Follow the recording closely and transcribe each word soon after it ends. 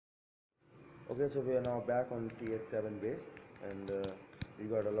Okay, so we are now back on TH7 base, and we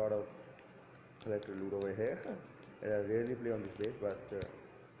got a lot of collector loot over here. And I rarely play on this base, but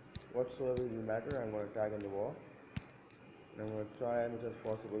whatsoever will matter, I'm going to tag in the wall. And I'm going to try as much as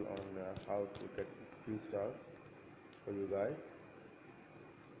possible on how to get 3 stars for you guys.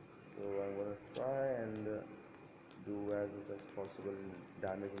 So I'm going to try and do as much as possible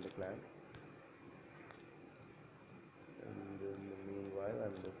damage in the clan. And in the meanwhile,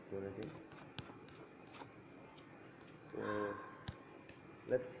 I'm just donating. So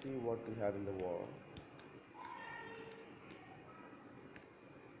let's see what we have in the wall.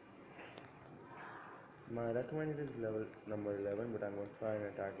 My recommended is level number 11, but I'm going to try and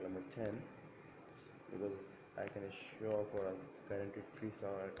attack number 10 because I can assure for a guaranteed 3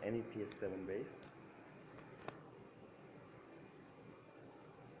 star at any TH7 base.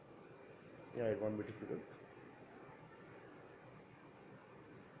 Yeah, it won't be difficult.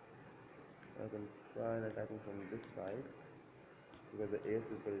 I can try and attacking from this side because the air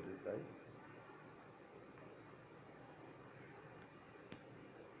super is this side.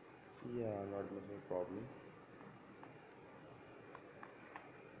 Yeah, not much of a problem.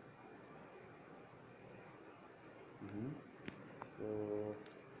 So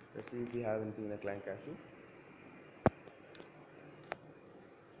let's see if we have anything in a clan castle.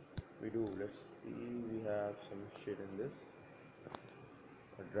 We do. Let's see. We have some shit in this.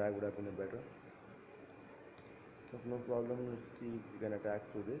 A drag would have been better. But no problem. Let's see if we can attack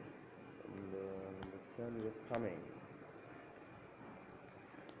through this. And the turn is coming.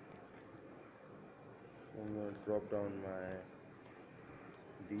 I'm going to drop down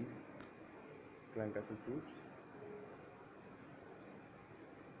these clan castle troops.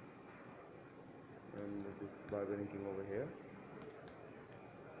 And this barbarian king over here.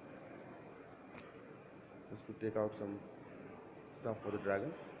 Just to take out some stuff for the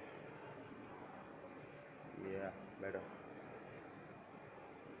dragons. Yeah, better.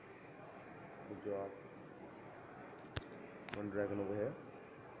 Good job. One dragon over here.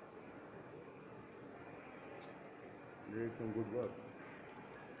 Did some good work.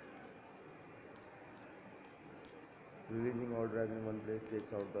 Releasing all dragon in one place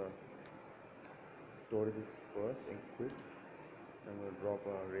takes out the storages first and quick. I'm going to drop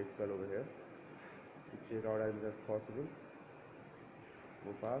a race spell over here to check out as much as possible.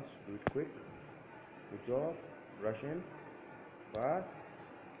 Go fast, do it quick. Good job. Rush in. Fast.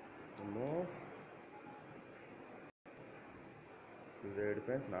 One more. Use the air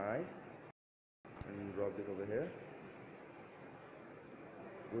defense. Nice. And drop this over here.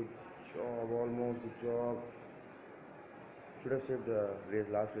 Good job. Almost. Good job. Should have saved the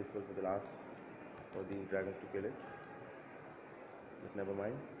last race spell for the dragons to kill it. But never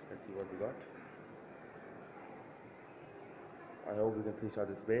mind. Let's see what we got. I hope we can 3-star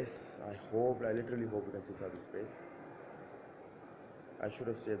this base. I literally hope we can 3-star this base. I should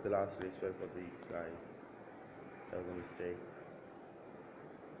have saved the last race spell for these guys. That was a mistake.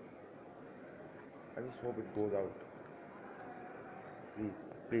 I just hope it goes out.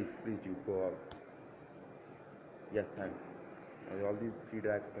 Please, dude, go out. Yes, thanks. Now, all these 3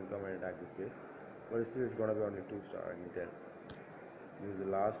 drags can come and attack this base. But still, it's gonna be only 2-star, I can tell. This is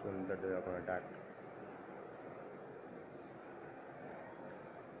the last one that they are gonna attack.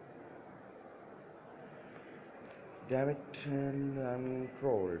 Damn it, and I'm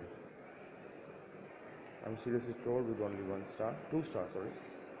trolled. I'm seriously trolled with only 1 star. 2 stars, sorry.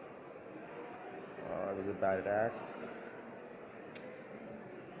 That was a bad attack.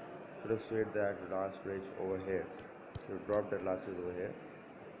 Should have saved that last rage over here. Should have dropped that last rage over here.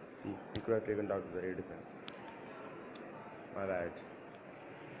 See, he could have taken down to the air defense. My bad.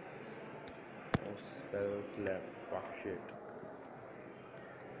 No spells left. Fuck shit.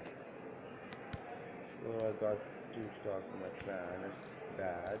 So I got 2 stars for my clan. It's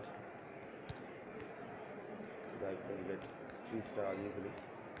bad. I can get 3 stars easily.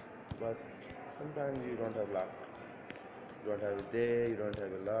 But sometimes you don't have luck. You don't have a day, you don't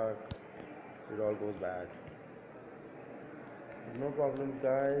have a luck. It all goes bad. No problems,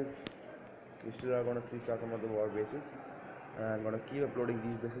 guys. We still are gonna 3-star some of the war bases. And I'm gonna keep uploading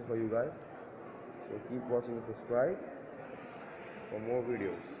these bases for you guys. So keep watching and subscribe for more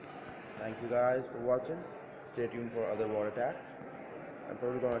videos. Thank you guys for watching. Stay tuned for other war attack. I'm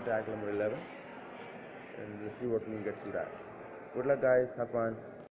probably gonna attack number 11. And we'll see what we can get through that. Good luck, guys. Have fun.